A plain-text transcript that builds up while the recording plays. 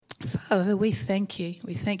Father, we thank you.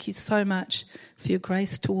 We thank you so much for your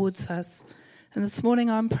grace towards us. And this morning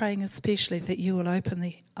I'm praying especially that you will open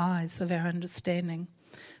the eyes of our understanding,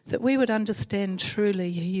 that we would understand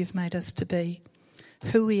truly who you've made us to be,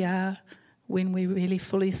 who we are when we really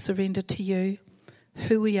fully surrender to you,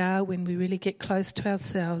 who we are when we really get close to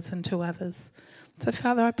ourselves and to others. So,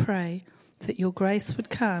 Father, I pray that your grace would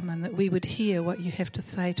come and that we would hear what you have to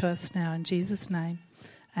say to us now. In Jesus' name,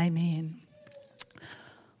 amen.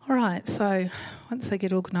 All right, so once I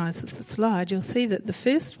get organised with the slide, you'll see that the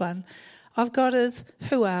first one I've got is,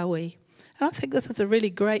 who are we? And I think this is a really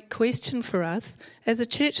great question for us as a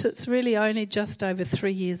church that's really only just over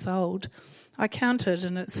 3 years old. I counted,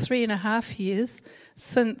 and it's 3.5 years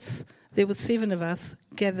since there were 7 of us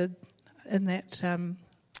gathered in that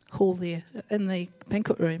hall there, in the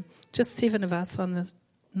banquet room. Just 7 of us on the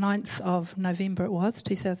 9th of November it was,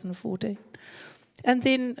 2014. And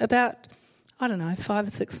then about, 5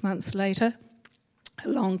 or 6 months later,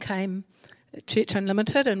 along came Church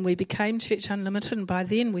Unlimited, and we became Church Unlimited, and by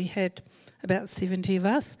then we had about 70 of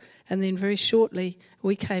us, and then very shortly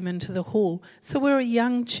we came into the hall. So we're a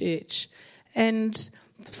young church, and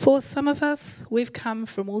for some of us, we've come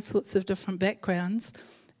from all sorts of different backgrounds,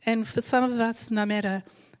 and for some of us, no matter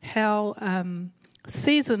how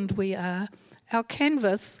seasoned we are, our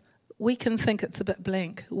canvas, we can think it's a bit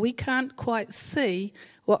blank. We can't quite see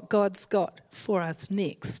what God's got for us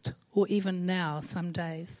next, or even now some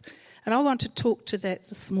days. And I want to talk to that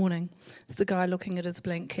this morning as the guy looking at his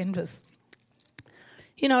blank canvas.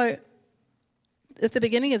 You know, at the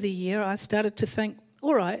beginning of the year, I started to think,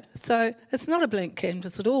 all right, so it's not a blank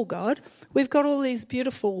canvas at all, God. We've got all these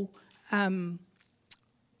beautiful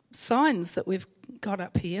signs that we've got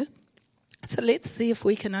up here. So let's see if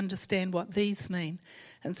we can understand what these mean.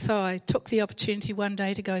 And so I took the opportunity one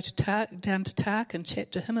day to go down to Tak and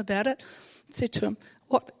chat to him about it. I said to him,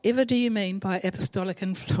 whatever do you mean by apostolic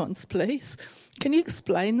influence, please? Can you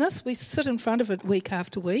explain this? We sit in front of it week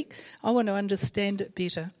after week. I want to understand it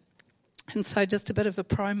better. And so just a bit of a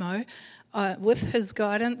promo. With his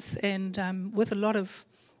guidance and with a lot of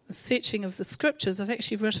searching of the scriptures, I've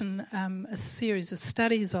actually written a series of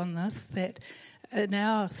studies on this that in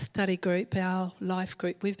our study group, our life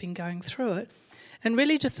group, we've been going through it and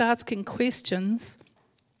really just asking questions.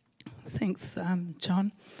 Thanks,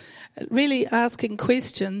 John. Really asking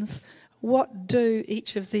questions, what do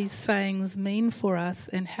each of these sayings mean for us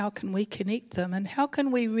and how can we connect them and how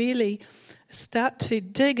can we really start to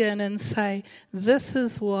dig in and say, this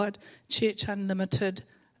is what Church Unlimited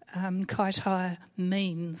Kaitaia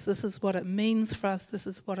means. This is what it means for us. This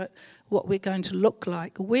is what we're going to look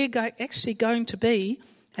like. We're actually going to be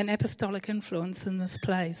an apostolic influence in this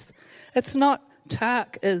place. It's not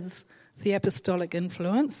Tak is the apostolic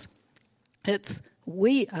influence. It's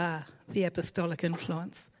we are the apostolic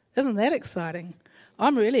influence. Isn't that exciting?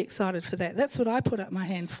 I'm really excited for that. That's what I put up my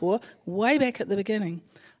hand for way back at the beginning.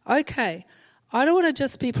 Okay, I don't want to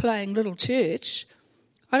just be playing little church.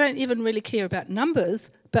 I don't even really care about numbers,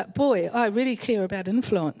 but boy, I really care about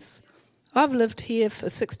influence. I've lived here for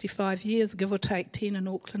 65 years, give or take 10 in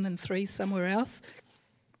Auckland and 3 somewhere else.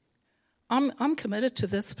 I'm committed to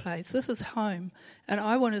this place. This is home, and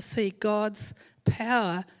I want to see God's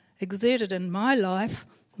power exerted in my life,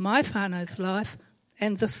 my whānau's life,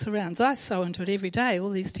 and this surrounds. I sow into it every day.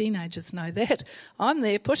 All these teenagers know that. I'm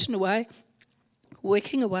there pushing away,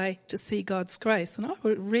 working away to see God's grace, and I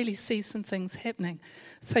really see some things happening.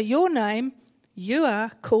 So your name, you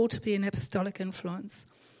are called to be an apostolic influence.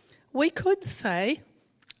 We could say,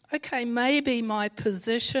 okay, maybe my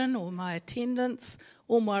position or my attendance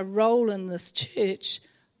or my role in this church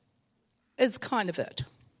is kind of it.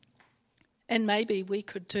 And maybe we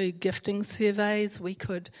could do gifting surveys, we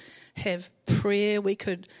could have prayer, we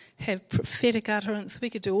could have prophetic utterance, we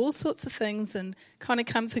could do all sorts of things and kind of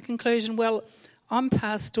come to the conclusion, well, I'm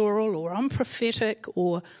pastoral or I'm prophetic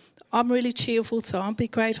or I'm really cheerful, so I'll be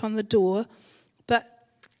great on the door.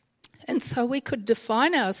 And so we could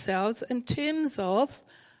define ourselves in terms of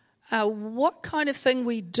what kind of thing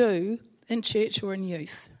we do in church or in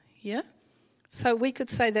youth, yeah? So we could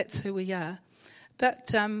say that's who we are.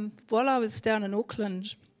 But while I was down in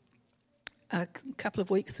Auckland a couple of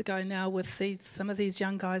weeks ago now with some of these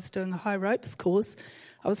young guys doing a high ropes course,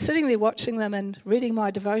 I was sitting there watching them and reading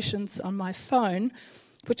my devotions on my phone,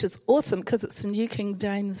 which is awesome because it's the New King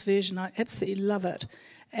James Version. I absolutely love it.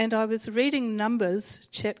 And I was reading Numbers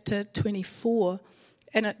chapter 24,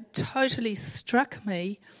 and it totally struck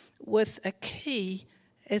me with a key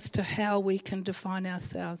as to how we can define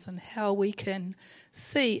ourselves and how we can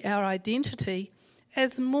see our identity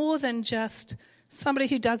as more than just somebody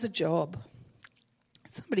who does a job,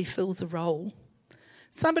 somebody fills a role,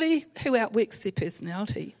 somebody who outworks their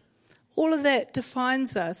personality. All of that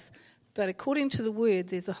defines us, but according to the word,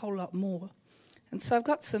 there's a whole lot more. And so I've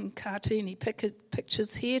got some cartoony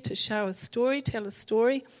pictures here to show a story, tell a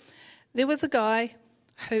story. There was a guy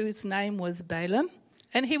whose name was Balaam,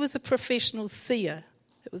 and he was a professional seer.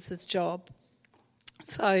 It was his job.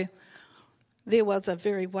 So there was a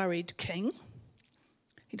very worried king.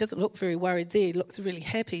 He doesn't look very worried there. He looks really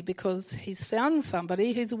happy because he's found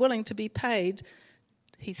somebody who's willing to be paid,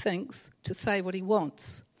 he thinks, to say what he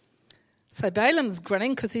wants. So Balaam's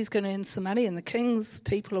grinning because he's going to earn some money, and the king's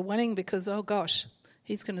people are winning because, oh gosh,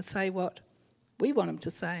 he's going to say what we want him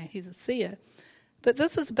to say. He's a seer. But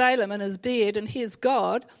this is Balaam in his bed, and here's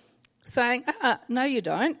God saying, no you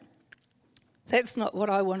don't. That's not what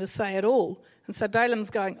I want to say at all. And so Balaam's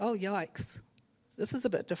going, oh yikes, this is a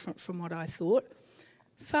bit different from what I thought.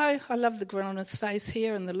 So I love the grin on his face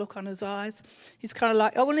here and the look on his eyes. He's kind of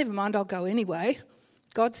like, oh well, never mind, I'll go anyway.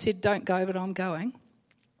 God said don't go, but I'm going.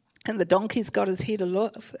 And the donkey's got his head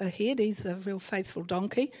ahead. He's a real faithful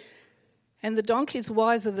donkey. And the donkey's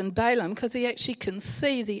wiser than Balaam because he actually can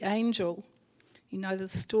see the angel. You know the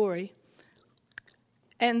story.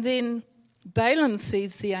 And then Balaam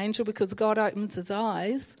sees the angel because God opens his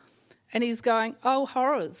eyes. And he's going, oh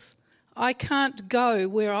horrors, I can't go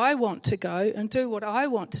where I want to go and do what I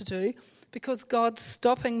want to do because God's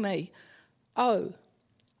stopping me. Oh,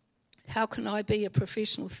 how can I be a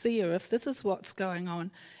professional seer if this is what's going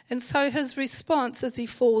on? And so his response is he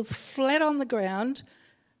falls flat on the ground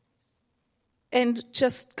and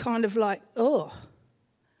just kind of like, oh.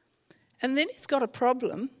 And then he's got a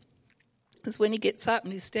problem, because when he gets up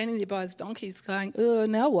and he's standing there by his donkey, he's going, oh,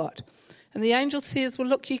 now what? And the angel says, well,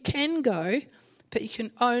 look, you can go, but you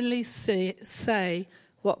can only say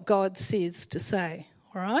what God says to say,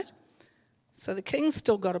 all right? So the king's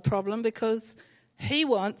still got a problem because he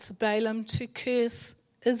wants Balaam to curse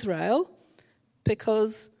Israel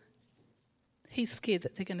because he's scared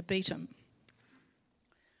that they're going to beat him.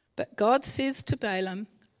 But God says to Balaam,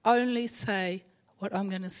 only say what I'm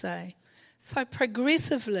going to say. So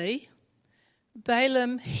progressively,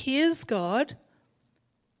 Balaam hears God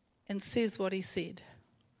and says what he said.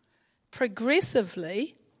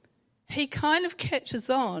 Progressively, he kind of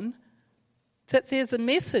catches on that there's a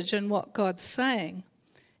message in what God's saying.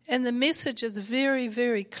 And the message is very,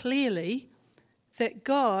 very clearly that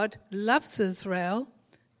God loves Israel.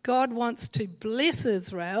 God wants to bless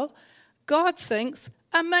Israel. God thinks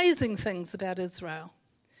amazing things about Israel.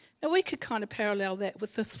 Now, we could kind of parallel that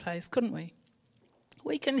with this place, couldn't we?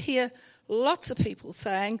 We can hear lots of people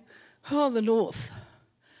saying, oh, the North.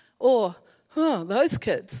 Or, oh, those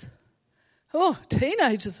kids. Oh,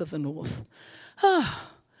 teenagers of the North.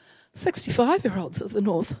 Oh, 65-year-olds of the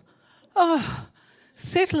North. Oh,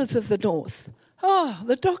 settlers of the North. Oh,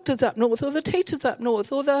 the doctors up north, or the teachers up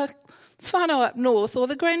north, or the whānau up north, or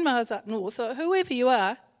the grandmas up north, or whoever you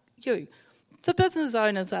are, you. The business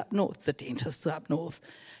owners up north, the dentists up north.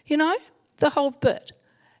 You know, the whole bit.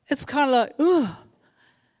 It's kind of like, oh.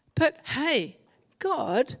 But hey,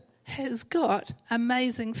 God has got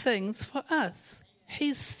amazing things for us.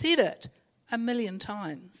 He's said it 1,000,000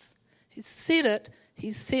 times. He's said it,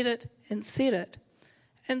 and said it.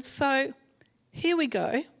 And so here we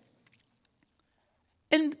go.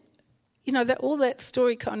 And, you know, that all that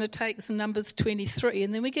story kind of takes Numbers 23.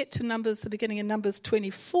 And then we get to the beginning of Numbers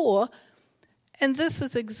 24. And this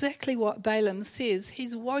is exactly what Balaam says.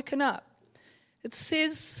 He's woken up. It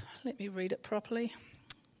says, let me read it properly.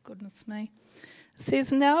 Goodness me. It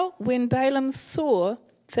says, now when Balaam saw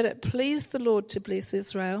that it pleased the Lord to bless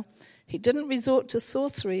Israel, he didn't resort to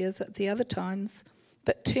sorcery as at the other times,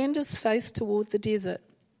 but turned his face toward the desert.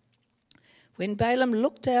 When Balaam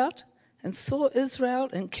looked out and saw Israel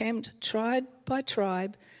encamped tribe by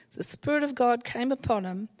tribe, the Spirit of God came upon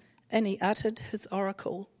him, and he uttered his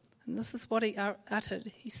oracle. And this is what he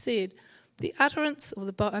uttered. He said, the utterance, or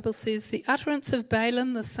the Bible says, the utterance of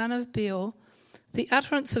Balaam the son of Beor, the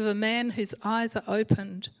utterance of a man whose eyes are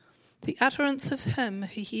opened, the utterance of him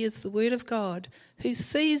who hears the word of God, who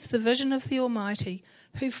sees the vision of the Almighty,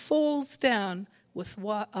 who falls down with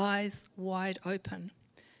eyes wide open.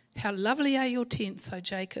 How lovely are your tents, O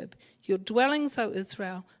Jacob, your dwellings, O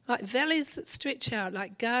Israel, like valleys that stretch out,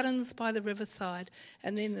 like gardens by the riverside.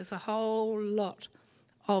 And then there's a whole lot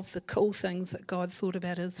of the cool things that God thought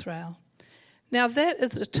about Israel. Now that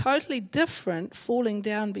is a totally different falling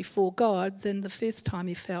down before God than the first time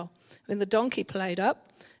he fell. When the donkey played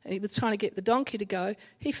up and he was trying to get the donkey to go,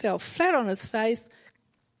 he fell flat on his face.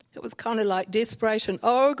 It was kind of like desperation.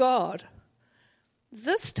 Oh God.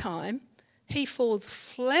 This time he falls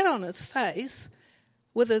flat on his face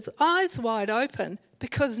with his eyes wide open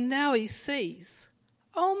because now he sees.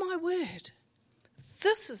 oh my word,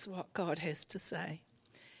 this is what God has to say.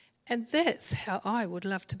 And that's how I would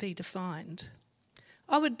love to be defined.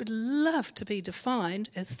 I would love to be defined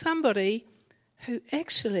as somebody who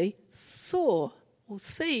actually saw or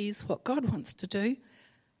sees what God wants to do,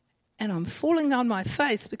 and I'm falling on my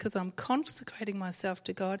face because I'm consecrating myself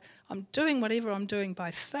to God. I'm doing whatever I'm doing by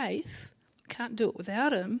faith. Can't do it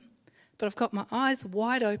without Him, but I've got my eyes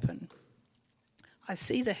wide open. I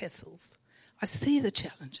see the hassles. I see the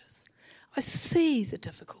challenges. I see the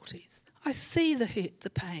difficulties. I see the hurt, the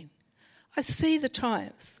pain. I see the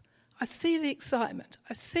triumphs. I see the excitement.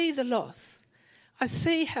 I see the loss. I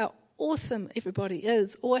see how awesome everybody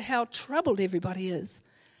is or how troubled everybody is.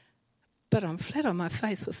 But I'm flat on my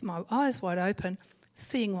face with my eyes wide open,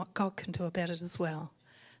 seeing what God can do about it as well.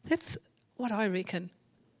 That's what I reckon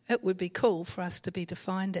it would be cool for us to be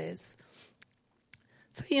defined as.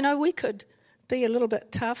 So, we could be a little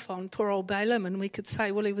bit tough on poor old Balaam, and we could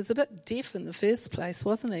say, well, he was a bit deaf in the first place,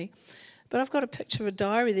 wasn't he? But I've got a picture of a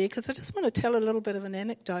diary there because I just want to tell a little bit of an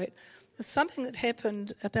anecdote. There's something that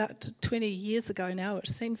happened about 20 years ago now. It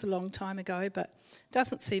seems a long time ago, but it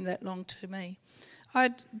doesn't seem that long to me.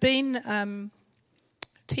 I'd been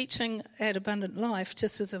teaching at Abundant Life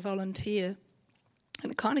just as a volunteer,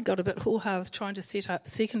 and it kind of got a bit hoo-ha trying to set up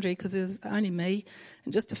secondary because there was only me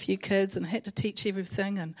and just a few kids, and I had to teach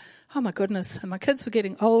everything, and oh my goodness, and my kids were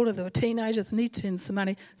getting older, they were teenagers, and need to earn some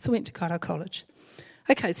money, so I went to Kaito College.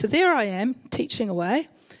 Okay, so there I am, teaching away,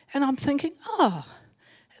 and I'm thinking,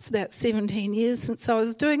 it's about 17 years since I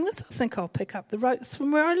was doing this, I think I'll pick up the ropes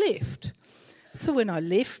from where I left. So when I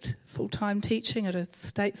left full-time teaching at a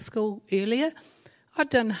state school earlier, I'd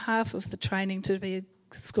done half of the training to be a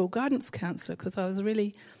school guidance counsellor because I was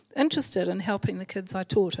really interested in helping the kids I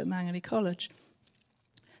taught at Mangere College.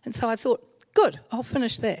 And so I thought, good, I'll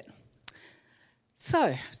finish that.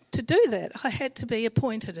 So to do that, I had to be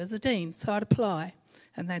appointed as a dean, so I'd apply,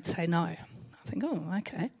 and they'd say no. I think,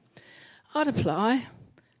 okay. I'd apply,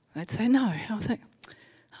 they'd say no. I think,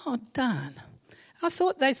 darn.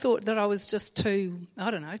 They thought that I was just too,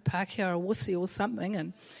 Pākehā or wussy or something.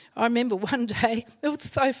 And I remember one day, it was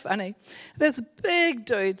so funny, this big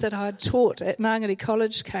dude that I'd taught at Mangere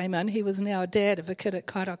College came in. He was now a dad of a kid at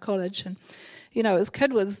Kaito College. And, his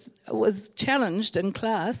kid was challenged in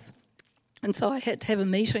class. And so I had to have a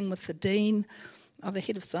meeting with the dean, the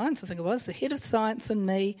head of science, I think it was, the head of science and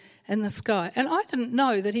me and this guy. And I didn't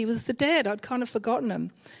know that he was the dad. I'd kind of forgotten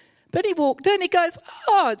him. But he walked in, he goes,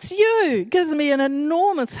 it's you. Gives me an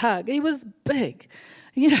enormous hug. He was big.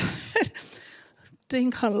 Dean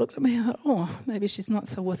kind of looked at me and thought, maybe she's not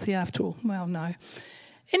so wussy after all. Well, no.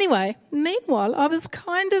 Anyway, meanwhile, I was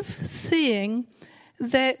kind of seeing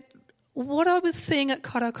that what I was seeing at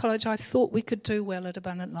Kaito College, I thought we could do well at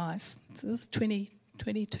Abundant Life. So this is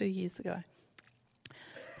 22 years ago.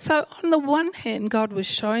 So on the one hand, God was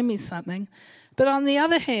showing me something, but on the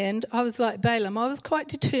other hand, I was like Balaam. I was quite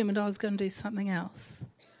determined I was going to do something else.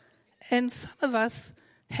 And some of us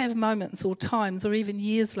have moments or times or even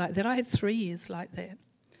years like that. I had 3 years like that.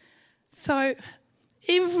 So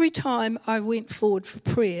every time I went forward for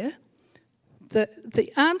prayer, the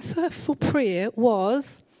answer for prayer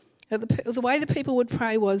was, the way the people would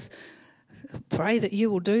pray was, pray that you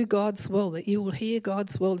will do God's will, that you will hear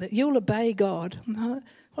God's will, that you'll obey God. Well,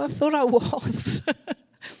 I thought I was.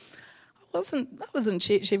 I was in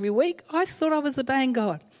church every week. I thought I was obeying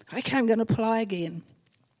God. Okay, I'm going to apply again.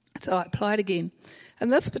 So I applied again. And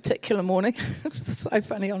this particular morning, it was so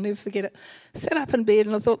funny, I'll never forget it. I sat up in bed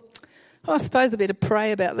and I thought, I suppose I better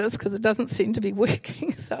pray about this because it doesn't seem to be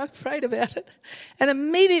working. So I prayed about it. And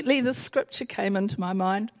immediately the scripture came into my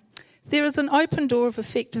mind. There is an open door of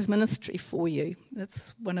effective ministry for you.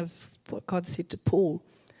 That's one of what God said to Paul.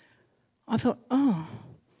 I thought,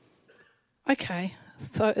 okay,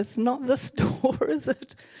 so it's not this door, is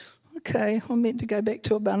it? Okay, I'm meant to go back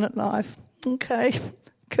to Abundant Life. Okay,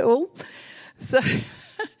 cool. So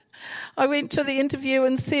I went to the interview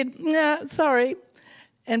and said, no, sorry.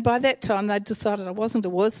 And by that time, they'd decided I wasn't a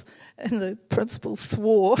wuss, and the principal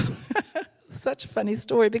swore. Such a funny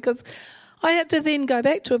story, because I had to then go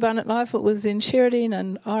back to Abundant Life. It was in Sheridan,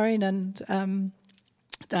 and Irene and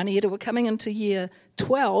Danietta were coming into year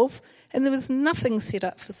 12, and there was nothing set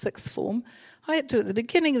up for sixth form. I had to, at the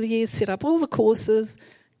beginning of the year, set up all the courses,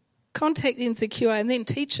 contact the NCQA, and then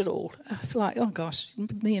teach it all. I was like, oh gosh,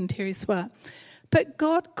 me and Terry Swart. But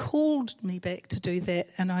God called me back to do that,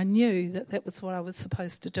 and I knew that that was what I was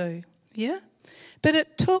supposed to do. Yeah? But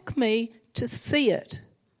it took me to see it.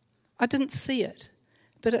 I didn't see it.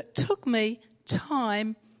 But it took me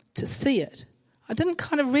time to see it. I didn't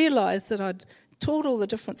kind of realise that I'd taught all the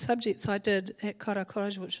different subjects I did at Kaito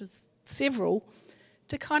College, which was several,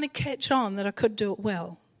 to kind of catch on that I could do it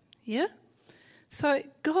well. Yeah? So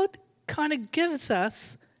God kind of gives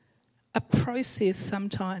us a process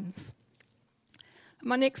sometimes.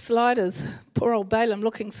 My next slide is poor old Balaam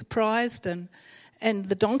looking surprised and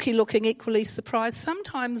the donkey looking equally surprised.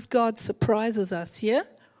 Sometimes God surprises us, yeah?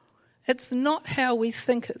 It's not how we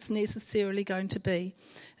think it's necessarily going to be.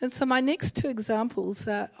 And so my next two examples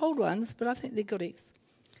are old ones, but I think they're goodies.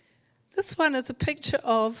 This one is a picture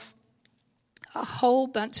of a whole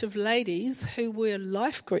bunch of ladies who were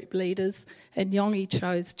life group leaders in Yonggi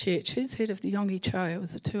Cho's church. Who's heard of Yonggi Cho? It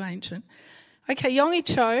was too ancient. Okay, Yonggi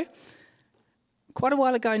Cho, quite a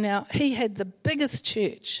while ago now, he had the biggest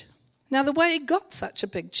church. Now, the way he got such a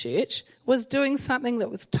big church was doing something that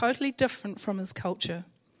was totally different from his culture.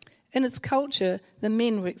 In his culture, the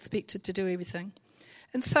men were expected to do everything.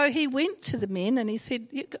 And so he went to the men and he said,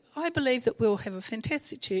 I believe that we'll have a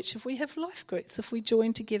fantastic church if we have life groups, if we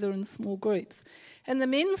join together in small groups. And the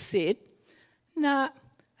men said, nah,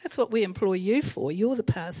 that's what we employ you for. You're the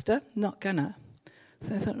pastor, not gonna.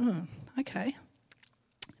 So I thought, okay.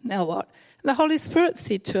 Now what? And the Holy Spirit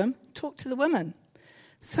said to him, talk to the women.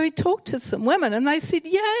 So he talked to some women and they said,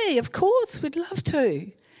 yay, of course, we'd love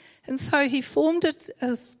to. And so he formed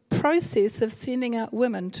a process of sending out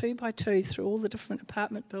women 2 by 2 through all the different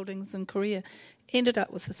apartment buildings in Korea. Ended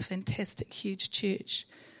up with this fantastic, huge church.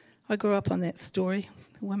 I grew up on that story.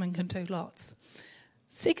 Women can do lots.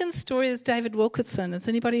 Second story is David Wilkerson. Has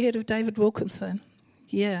anybody heard of David Wilkerson?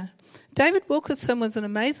 Yeah. David Wilkerson was an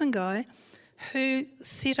amazing guy who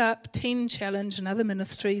set up Teen Challenge and other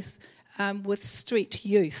ministries with street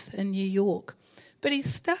youth in New York. But he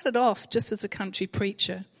started off just as a country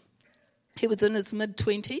preacher. He was in his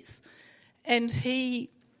mid-20s and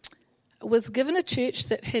he was given a church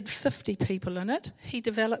that had 50 people in it. He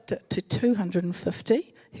developed it to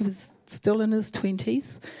 250. He was still in his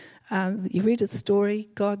 20s. You read his story.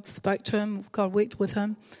 God spoke to him. God worked with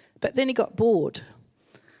him. But then he got bored.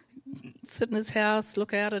 Sit in his house,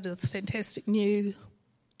 look out at his fantastic new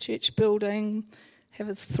church building, have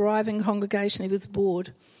his thriving congregation. He was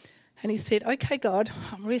bored. And he said, okay, God,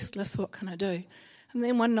 I'm restless. What can I do? And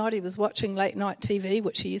then one night he was watching late night TV,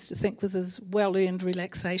 which he used to think was his well-earned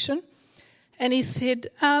relaxation. And he said,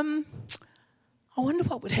 I wonder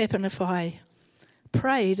what would happen if I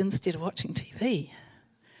prayed instead of watching TV.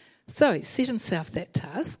 So he set himself that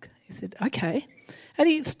task. He said, okay. And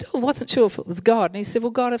he still wasn't sure if it was God. And he said,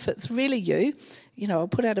 well, God, if it's really you, I'll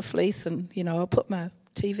put out a fleece and, I'll put my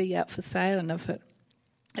TV out for sale. And if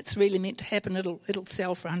it's really meant to happen, it'll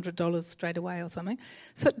sell for $100 straight away or something.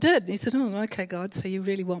 So it did. And he said, oh, okay, God, so you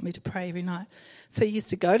really want me to pray every night. So he used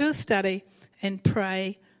to go to his study and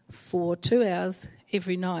pray for 2 hours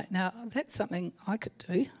every night. Now, that's something I could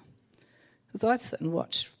do, because I sit and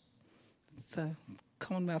watch the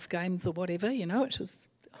Commonwealth Games or whatever, which is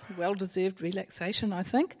well-deserved relaxation, I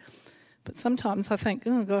think. But sometimes I think,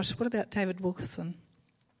 oh, gosh, what about David Wilkerson?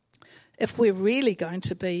 If we're really going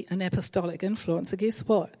to be an apostolic influencer, guess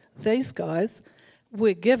what? These guys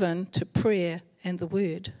were given to prayer and the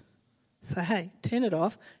word. So, hey, turn it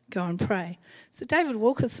off, go and pray. So David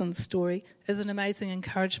Wilkerson's story is an amazing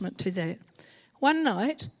encouragement to that. One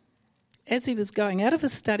night, as he was going out of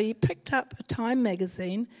his study, he picked up a Time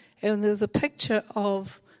magazine, and there was a picture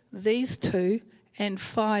of these two and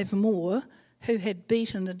 5 more who had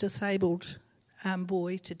beaten a disabled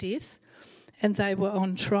boy to death, and they were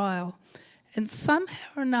on trial. And somehow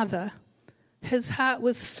or another, his heart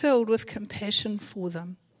was filled with compassion for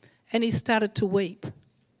them, and he started to weep.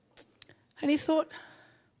 And he thought,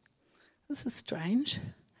 this is strange.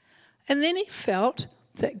 And then he felt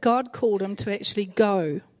that God called him to actually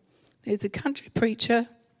go. He's a country preacher,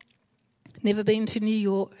 never been to New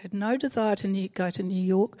York, had no desire to go to New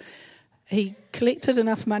York. He collected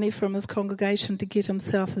enough money from his congregation to get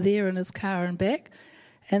himself there in his car and back,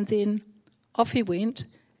 and then off he went.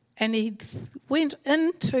 And he went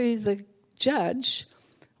into the judge,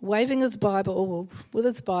 waving his Bible, or with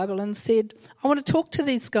his Bible, and said, I want to talk to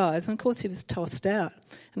these guys. And of course he was tossed out.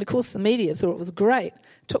 And of course the media thought it was great.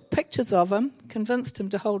 Took pictures of him, convinced him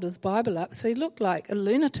to hold his Bible up, so he looked like a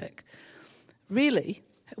lunatic. Really,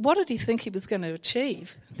 what did he think he was going to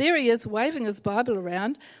achieve? There he is, waving his Bible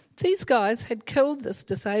around. These guys had killed this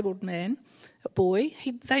disabled man, a boy.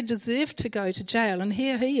 They deserved to go to jail, and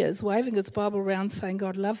here he is, waving his Bible around, saying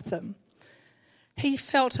God loved them. He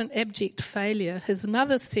felt an abject failure. His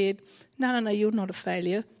mother said, no, you're not a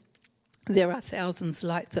failure. There are thousands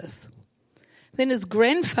like this. Then his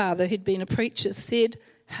grandfather, who'd been a preacher, said,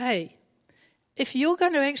 hey, if you're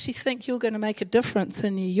going to actually think you're going to make a difference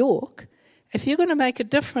in New York, if you're going to make a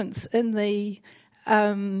difference in the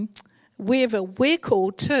wherever we're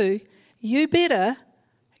called to, you better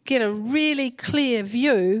get a really clear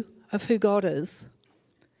view of who God is.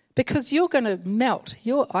 Because you're going to melt.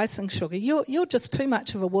 You're icing sugar. You're just too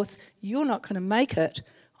much of a wuss. You're not going to make it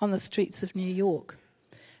on the streets of New York.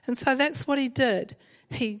 And so that's what he did.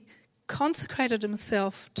 He consecrated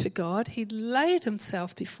himself to God. He laid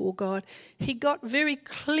himself before God. He got very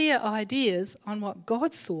clear ideas on what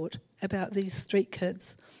God thought about these street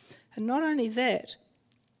kids. And not only that,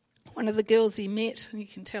 one of the girls he met, and you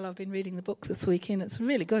can tell I've been reading the book this weekend, it's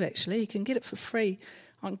really good actually, you can get it for free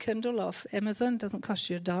on Kindle off Amazon, it doesn't cost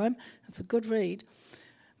you a dime, it's a good read.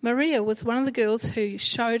 Maria was one of the girls who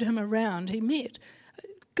showed him around, he met.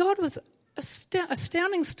 God was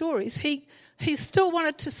astounding stories. He still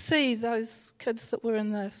wanted to see those kids that were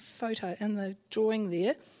in the photo, in the drawing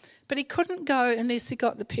there, but he couldn't go unless he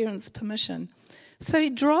got the parents' permission. So he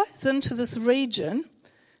drives into this region,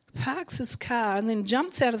 parks his car, and then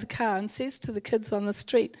jumps out of the car and says to the kids on the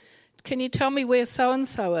street, "Can you tell me where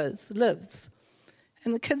so-and-so lives?"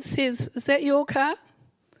 And the kid says, "Is that your car?"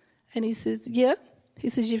 And he says, "Yeah." He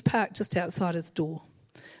says, "You've parked just outside his door."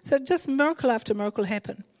 So just miracle after miracle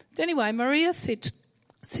happened. Anyway, Maria said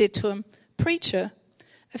to him, "Preacher,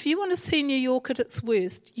 if you want to see New York at its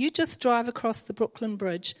worst, you just drive across the Brooklyn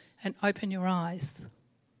Bridge and open your eyes."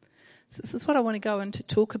 So this is what I want to go in to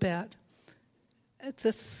talk about at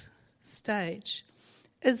this stage,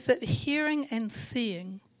 is that hearing and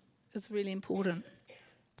seeing is really important.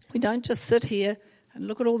 We don't just sit here and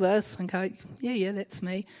look at all this and go, yeah, that's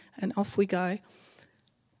me, and off we go.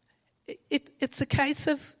 It's a case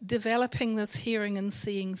of developing this hearing and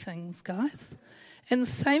seeing things, guys. And the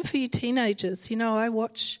same for you teenagers. You know, I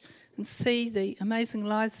watch and see the amazing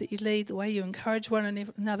lives that you lead, the way you encourage one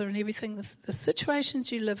another and everything, the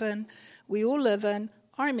situations you live in, we all live in.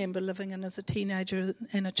 I remember living in as a teenager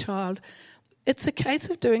and a child. It's a case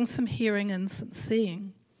of doing some hearing and some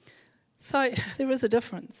seeing. So there is a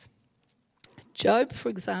difference. Job, for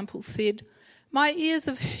example, said, "My ears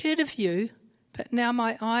have heard of you, but now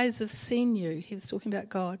my eyes have seen you." He was talking about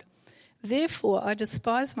God. "Therefore I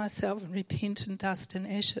despise myself and repent in dust and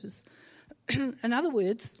ashes." In other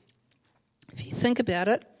words, if you think about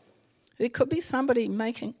it, there could be somebody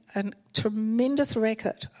making a tremendous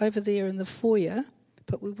racket over there in the foyer,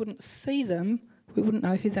 but we wouldn't see them, we wouldn't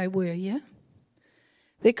know who they were, yeah?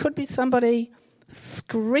 There could be somebody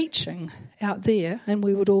screeching out there and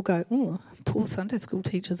we would all go, "Oh, poor Sunday school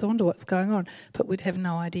teachers, I wonder what's going on," but we'd have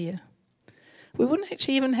no idea. We wouldn't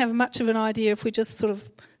actually even have much of an idea if we just sort of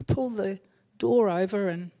pulled the door over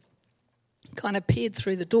and kind of peered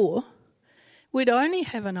through the door. We'd only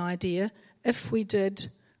have an idea if we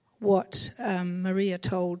did what Maria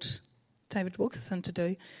told David Wilkerson to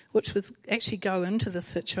do, which was actually go into the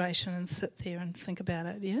situation and sit there and think about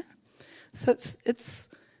it, yeah? So it's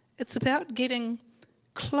about getting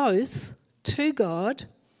close to God,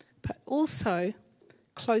 but also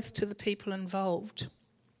close to the people involved.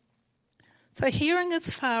 So hearing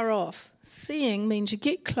is far off. Seeing means you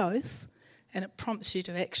get close and it prompts you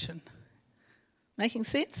to action. Making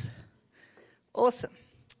sense? Awesome.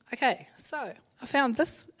 Okay, so I found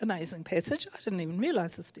this amazing passage. I didn't even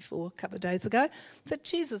realise this before a couple of days ago, that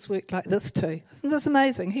Jesus worked like this too. Isn't this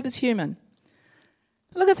amazing? He was human.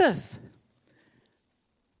 Look at this.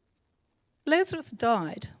 Lazarus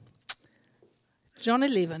died. John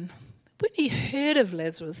 11. When he heard of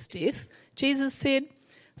Lazarus' death, Jesus said,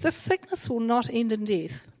 "This sickness will not end in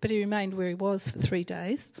death," but he remained where he was for 3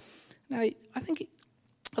 days. Now,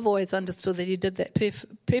 I've always understood that he did that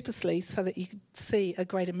purposely so that you could see a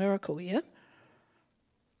greater miracle, yeah?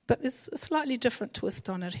 But there's a slightly different twist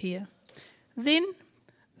on it here. Then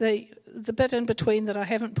the bit in between that I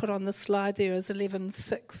haven't put on the slide there is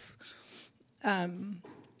 11:6,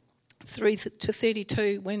 3 to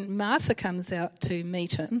 32, when Martha comes out to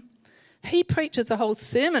meet him. He preaches a whole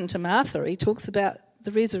sermon to Martha. He talks about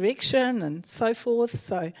the resurrection and so forth.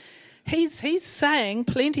 So he's saying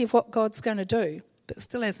plenty of what God's going to do, but it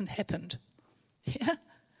still hasn't happened. Yeah.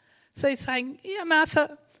 So he's saying, "Yeah,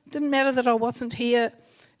 Martha, didn't matter that I wasn't here.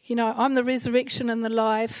 You know, I'm the resurrection and the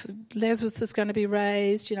life. Lazarus is going to be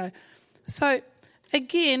raised, you know." So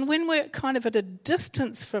again, when we're kind of at a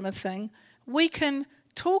distance from a thing, we can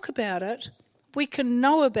talk about it, we can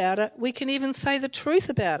know about it, we can even say the truth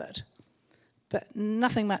about it, but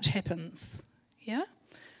nothing much happens. Yeah?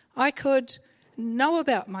 I could know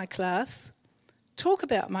about my class, talk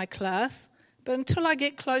about my class, but until I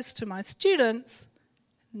get close to my students,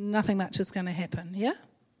 nothing much is going to happen. Yeah?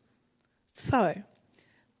 So,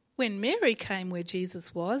 when Mary came where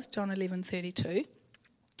Jesus was, John 11:32,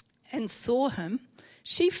 and saw him,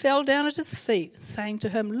 she fell down at his feet, saying to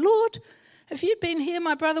him, "Lord, if you'd been here,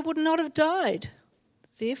 my brother would not have died."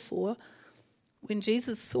 Therefore, When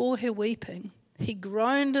Jesus saw her weeping, he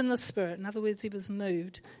groaned in the spirit. In other words, he was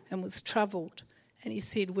moved and was troubled. And he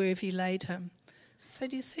said, where have you laid him? So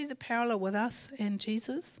do you see the parallel with us and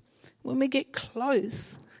Jesus? When we get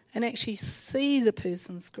close and actually see the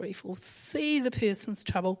person's grief or see the person's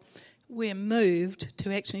trouble, we're moved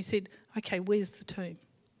to actually said, okay, where's the tomb?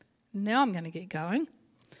 Now I'm going to get going.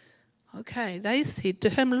 Okay, they said to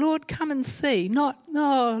him, Lord, come and see. Not,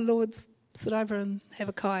 no, Lord, sit over and have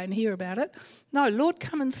a kai and hear about it. No, Lord,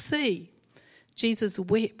 come and see. Jesus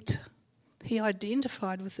wept. He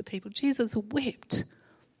identified with the people. Jesus wept.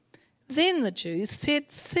 Then the Jews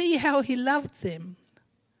said, see how he loved them.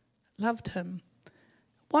 Loved him.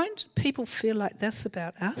 Won't people feel like this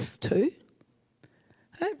about us too?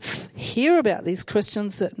 I don't hear about these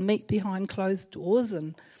Christians that meet behind closed doors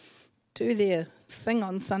and do their thing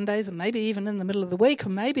on Sundays and maybe even in the middle of the week, or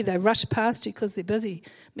maybe they rush past you because they're busy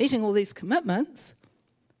meeting all these commitments.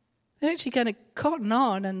 They're actually going to cotton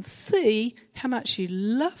on and see how much you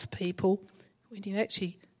love people when you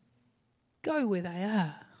actually go where they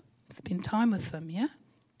are, spend time with them, yeah?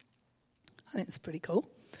 I think it's pretty cool.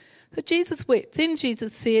 But Jesus wept. Then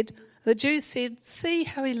Jesus said, the Jews said, see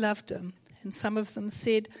how he loved him. And some of them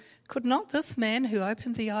said, could not this man who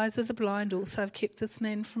opened the eyes of the blind also have kept this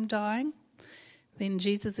man from dying? Then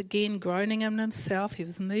Jesus, again groaning in himself, he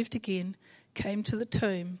was moved again, came to the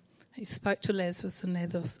tomb. He spoke to Lazarus, and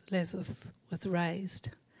Lazarus was raised.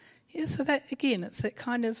 Yeah, so that, again, it's that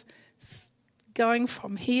kind of going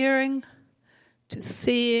from hearing to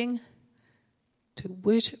seeing to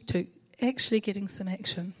worship to actually getting some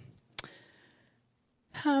action.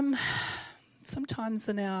 Sometimes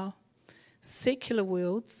in our secular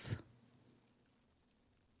worlds,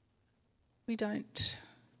 we don't.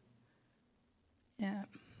 Yeah,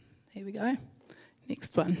 here we go.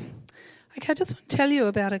 Next one. Okay, I just want to tell you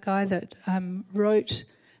about a guy that wrote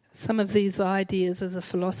some of these ideas as a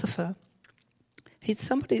philosopher. He's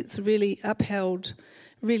somebody that's really upheld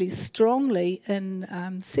really strongly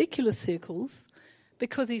in secular circles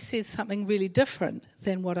because he says something really different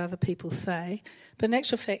than what other people say. But in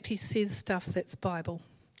actual fact, he says stuff that's Bible.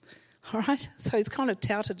 All right? So he's kind of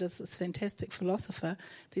touted as this fantastic philosopher,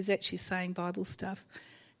 but he's actually saying Bible stuff.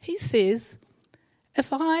 He says, if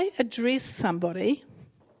I address somebody,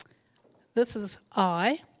 this is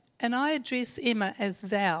I, and I address Emma as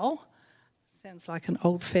thou, sounds like an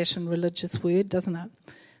old-fashioned religious word, doesn't it?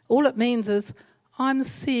 All it means is I'm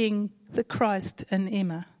seeing the Christ in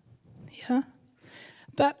Emma, yeah?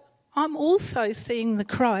 But I'm also seeing the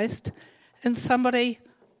Christ in somebody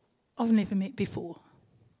I've never met before,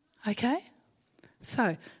 okay?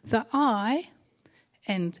 So, the I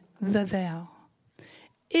and the thou.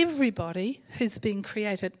 Everybody who's been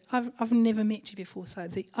created, I've never met you before, so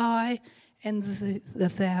the I and the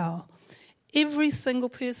thou. Every single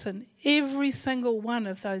person, every single one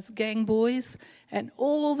of those gang boys and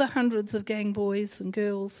all the hundreds of gang boys and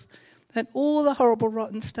girls and all the horrible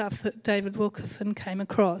rotten stuff that David Wilkerson came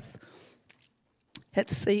across,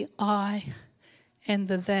 it's the I and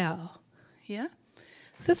the thou, yeah?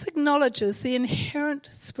 This acknowledges the inherent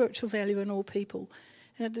spiritual value in all people,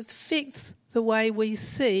 and it affects the way we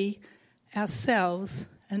see ourselves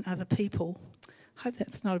and other people. I hope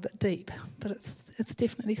that's not a bit deep, but it's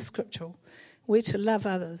definitely scriptural. We're to love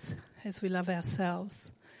others as we love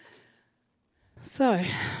ourselves. So,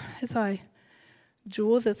 as I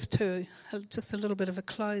draw this to just a little bit of a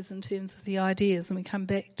close in terms of the ideas, and we come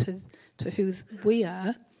back to who we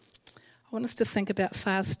are, I want us to think about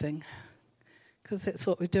fasting, because that's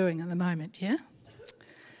what we're doing at the moment, yeah?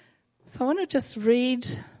 So I want to just read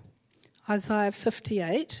Isaiah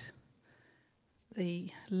 58, the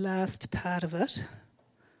last part of it,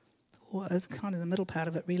 or kind of the middle part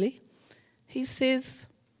of it really. He says,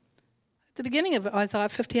 at the beginning of Isaiah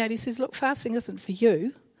 58, he says, look, fasting isn't for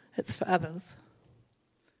you, it's for others.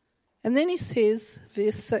 And then he says,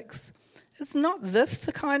 verse 6, is not this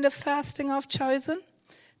the kind of fasting I've chosen?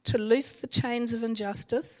 To loose the chains of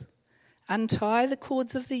injustice, untie the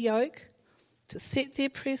cords of the yoke, to set the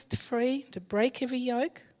oppressed free, to break every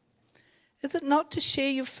yoke? Is it not to share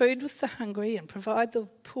your food with the hungry and provide the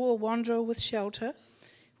poor wanderer with shelter?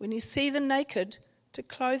 When you see the naked, to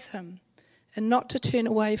clothe him, and not to turn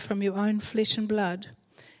away from your own flesh and blood?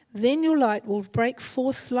 Then your light will break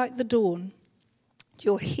forth like the dawn.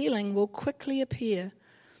 Your healing will quickly appear.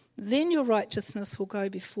 Then your righteousness will go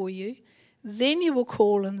before you. Then you will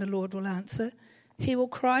call and the Lord will answer. He will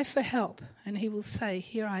cry for help and he will say,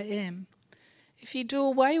 here I am. If you do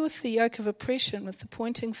away with the yoke of oppression, with the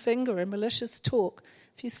pointing finger and malicious talk,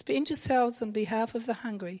 if you spend yourselves on behalf of the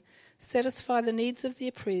hungry, satisfy the needs of the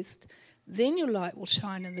oppressed, then your light will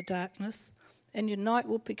shine in the darkness, and your night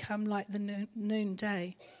will become like the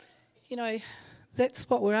noonday. You know, that's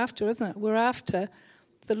what we're after, isn't it? We're after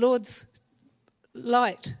the Lord's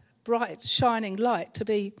light, bright, shining light, to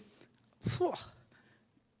be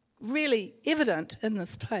really evident in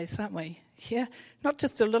this place, aren't we? Yeah, not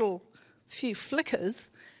just a little few flickers.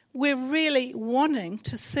 We're really wanting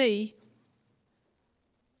to see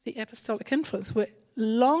the apostolic influence. We're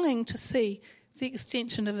longing to see the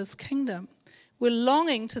extension of his kingdom. We're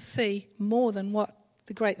longing to see more than what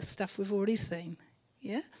the great stuff we've already seen.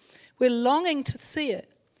 Yeah, we're longing to see it.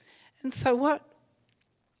 And so what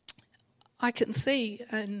I can see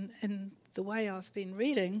in the way I've been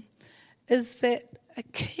reading is that a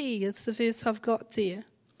key is the verse I've got there.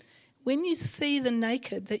 When you see the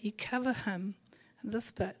naked, that you cover him, and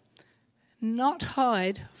this bit, not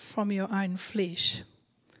hide from your own flesh.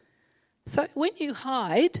 So when you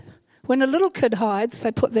hide, when a little kid hides,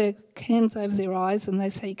 they put their hands over their eyes and they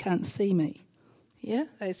say, "You can't see me." Yeah,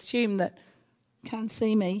 they assume that can't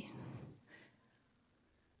see me,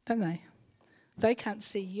 don't they? They can't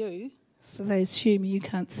see you, so they assume you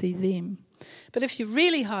can't see them. But if you're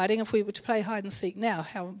really hiding, if we were to play hide and seek now,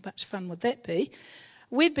 how much fun would that be?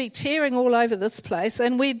 We'd be tearing all over this place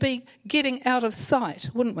and we'd be getting out of sight,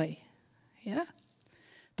 wouldn't we? Yeah?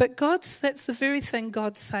 But that's the very thing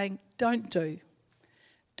God's saying, don't do.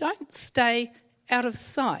 Don't stay out of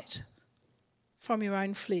sight from your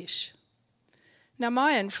own flesh. Now,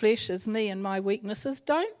 my own flesh is me and my weaknesses.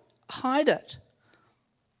 Don't hide it.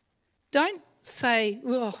 Don't say,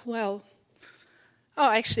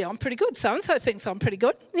 actually, I'm pretty good. So-and-so thinks I'm pretty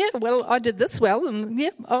good. Yeah, well, I did this well. And yeah,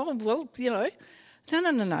 No.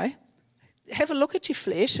 Have a look at your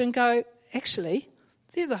flesh and go, actually,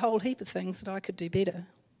 there's a whole heap of things that I could do better.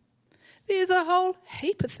 There's a whole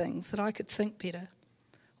heap of things that I could think better,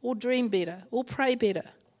 or dream better, or pray better,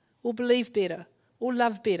 or believe better, or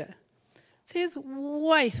love better. There's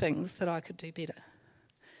way things that I could do better.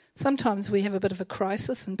 Sometimes we have a bit of a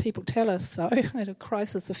crisis and people tell us so. I had a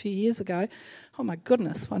crisis a few years ago. Oh my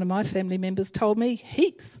goodness, one of my family members told me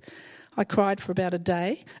heaps. I cried for about a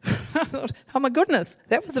day. I thought, oh my goodness,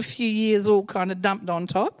 that was a few years all kind of dumped on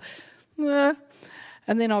top.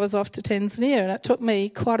 And then I was off to Tanzania, and it took me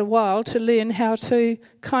quite a while to learn how to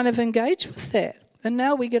kind of engage with that. And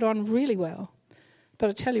now we get on really well. But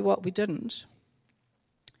I tell you what, we didn't.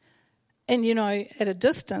 And, at a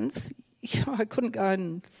distance, I couldn't go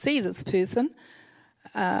and see this person.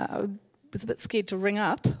 I was a bit scared to ring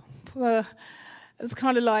up. It's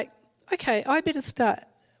kind of like, okay, I better start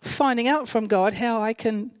finding out from God how I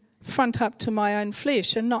can front up to my own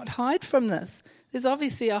flesh and not hide from this. There's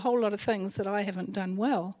obviously a whole lot of things that I haven't done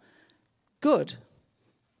well. Good.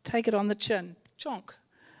 Take it on the chin. Chonk.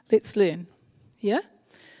 Let's learn. Yeah?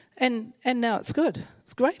 And now it's good.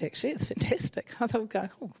 It's great, actually. It's fantastic. I thought,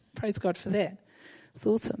 praise God for that. It's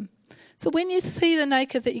awesome. So when you see the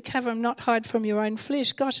naked, that you cover and not hide from your own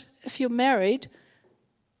flesh. Gosh, if you're married,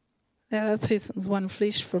 the other person's one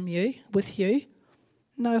flesh from you, with you.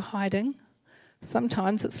 No hiding.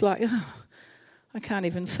 Sometimes it's like, I can't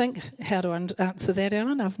even think how to answer that,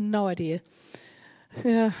 Ellen. I've no idea.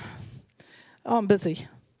 Yeah. Oh, I'm busy.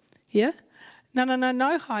 Yeah?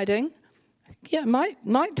 No hiding. Yeah, it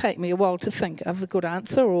might take me a while to think of a good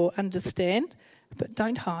answer or understand, but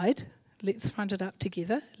don't hide. Let's front it up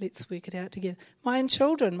together. Let's work it out together. My own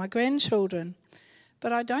children, my grandchildren.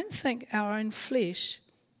 But I don't think our own flesh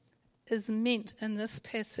is meant in this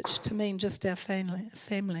passage to mean just our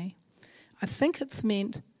family. I think it's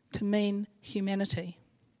meant to mean humanity.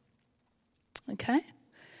 Okay?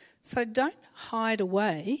 So don't hide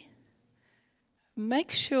away.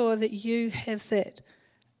 Make sure that you have that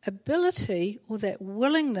ability or that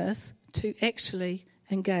willingness to actually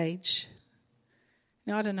engage.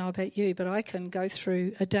 Now, I don't know about you, but I can go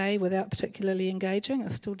through a day without particularly engaging. I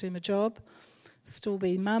still do my job, still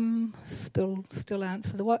be mum, still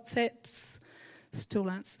answer the WhatsApps, still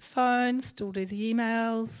answer the phone, still do the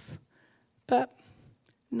emails, but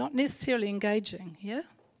not necessarily engaging, yeah?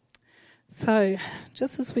 So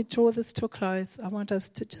just as we draw this to a close, I want us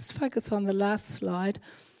to just focus on the last slide,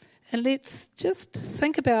 and let's just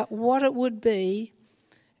think about what it would be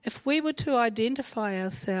if we were to identify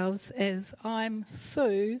ourselves as I'm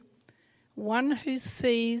Sue, one who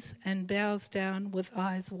sees and bows down with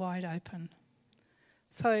eyes wide open.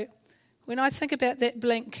 So when I think about that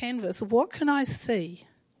blank canvas, what can I see?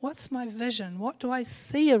 What's my vision? What do I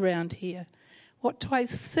see around here? What do I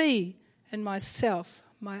see in myself,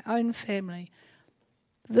 my own family,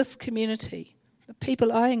 this community, the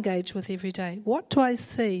people I engage with every day? What do I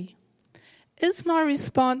see? Is my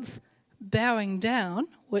response bowing down,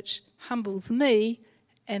 which humbles me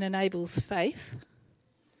and enables faith?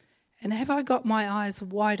 And have I got my eyes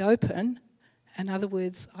wide open? In other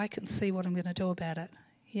words, I can see what I'm going to do about it.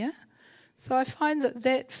 Yeah? So I find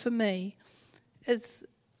that for me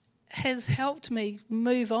has helped me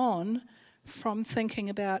move on from thinking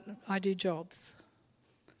about I do jobs.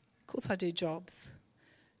 Of course I do jobs.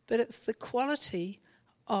 But it's the quality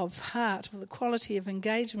of heart, or the quality of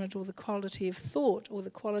engagement, or the quality of thought, or the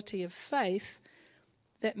quality of faith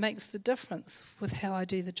that makes the difference with how I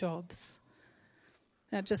do the jobs.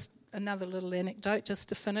 Now, just another little anecdote just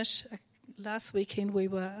to finish. Last weekend we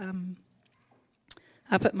were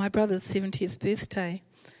up at my brother's 70th birthday,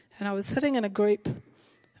 and I was sitting in a group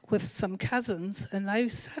with some cousins, and they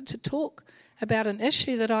started to talk about an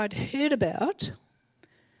issue that I'd heard about,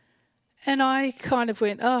 and I kind of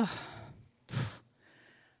went, oh,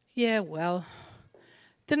 yeah, well,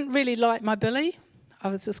 didn't really like my Billy. I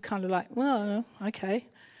was just kind of like, well, okay.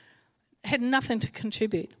 Had nothing to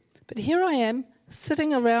contribute. But here I am,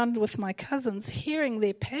 sitting around with my cousins, hearing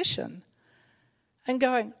their passion and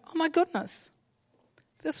going, oh my goodness,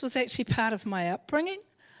 this was actually part of my upbringing.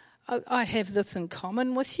 I have this in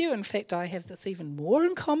common with you. In fact, I have this even more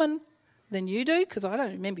in common than you do, because I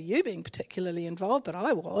don't remember you being particularly involved, but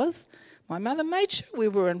I was. My mother made sure we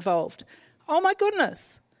were involved. Oh my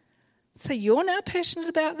goodness. So you're now passionate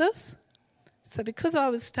about this? So because I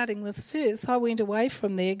was studying this verse, I went away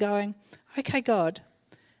from there going, okay, God,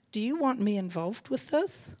 do you want me involved with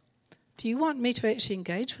this? Do you want me to actually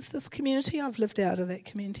engage with this community? I've lived out of that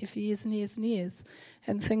community for years and years and years,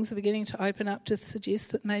 and things are beginning to open up to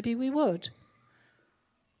suggest that maybe we would.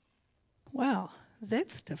 Wow,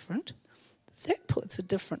 that's different. That puts a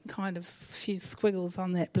different kind of few squiggles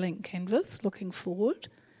on that blank canvas looking forward.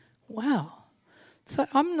 Wow. So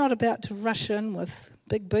I'm not about to rush in with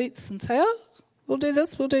big boots and say, oh, we'll do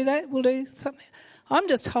this, we'll do that, we'll do something. I'm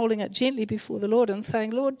just holding it gently before the Lord and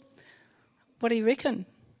saying, Lord, what do you reckon?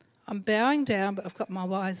 I'm bowing down, but I've got my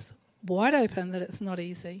eyes wide open that it's not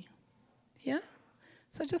easy. Yeah?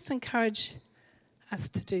 So just encourage us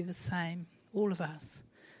to do the same, all of us.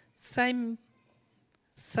 Same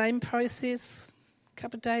process. A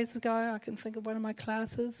couple of days ago, I can think of one of my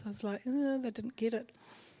classes. I was like, they didn't get it.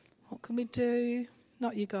 What can we do?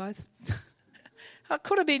 Not you guys. It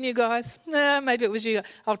could have been you guys. No, maybe it was you.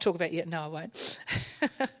 I'll talk about you. No, I won't.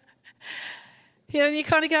 And you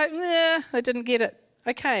kind of go, they didn't get it.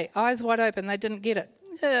 Okay, eyes wide open, they didn't get it.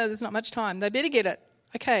 There's not much time. They better get it.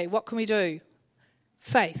 Okay, what can we do?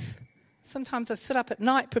 Faith. Sometimes I sit up at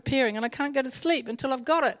night preparing and I can't go to sleep until I've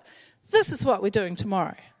got it. This is what we're doing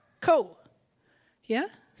tomorrow. Cool. Yeah?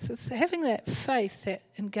 So it's having that faith, that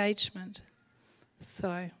engagement. So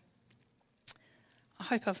I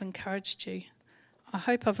hope I've encouraged you. I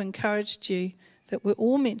hope I've encouraged you that we're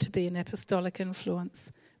all meant to be an apostolic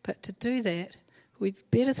influence. But to do that, we'd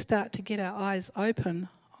better start to get our eyes open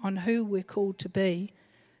on who we're called to be.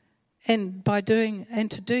 And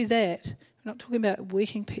to do that, we're not talking about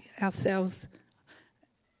working ourselves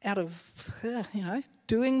out of,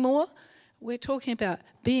 doing more. We're talking about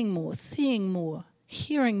being more, seeing more,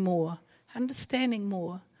 hearing more, understanding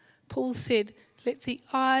more. Paul said, let the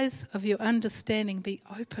eyes of your understanding be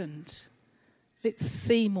opened. Let's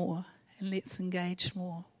see more and let's engage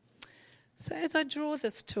more. So as I draw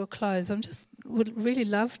this to a close, would really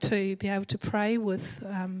love to be able to pray with,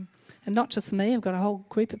 and not just me, I've got a whole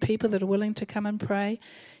group of people that are willing to come and pray.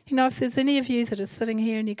 If there's any of you that are sitting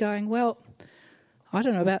here and you're going, well, I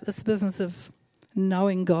don't know about this business of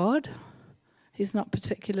knowing God. He's not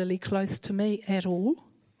particularly close to me at all.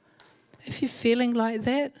 If you're feeling like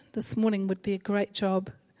that, this morning would be a great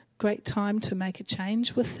time to make a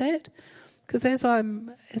change with that. Because as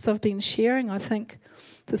I've been sharing, I think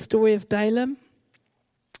the story of Balaam,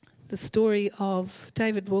 the story of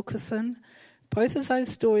David Wilkerson, both of those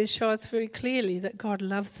stories show us very clearly that God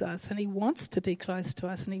loves us and he wants to be close to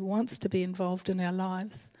us and he wants to be involved in our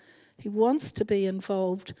lives. He wants to be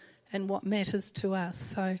involved in what matters to us.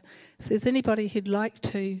 So if there's anybody who'd like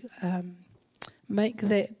to make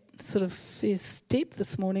that sort of first step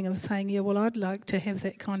this morning of saying, yeah, well, I'd like to have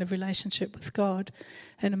that kind of relationship with God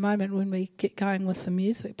in a moment when we get going with the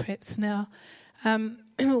music, perhaps now,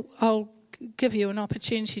 I'll give you an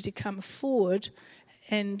opportunity to come forward,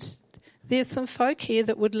 and there's some folk here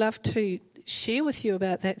that would love to share with you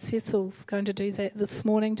about that. Cecil's going to do that this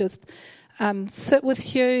morning, just sit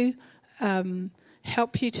with you,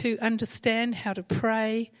 help you to understand how to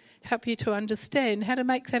pray, help you to understand how to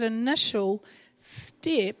make that initial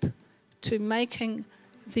step to making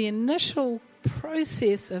the initial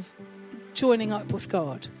process of joining up with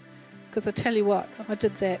God. Because I tell you what, I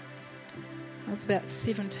did that, I was about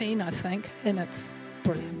 17, I think, and it's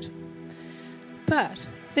brilliant. But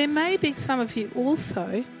there may be some of you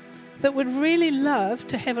also that would really love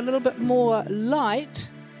to have a little bit more light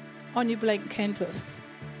on your blank canvas?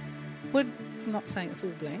 I'm not saying it's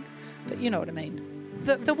all blank, but you know what I mean.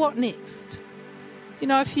 The what next? You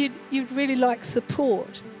know, if you'd really like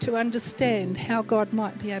support to understand how God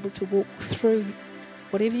might be able to walk through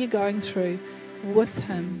whatever you're going through with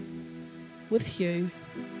Him, with you,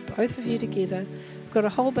 both of you together. We've got a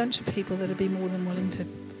whole bunch of people that would be more than willing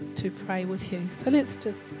to pray with you. So let's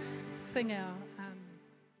just sing our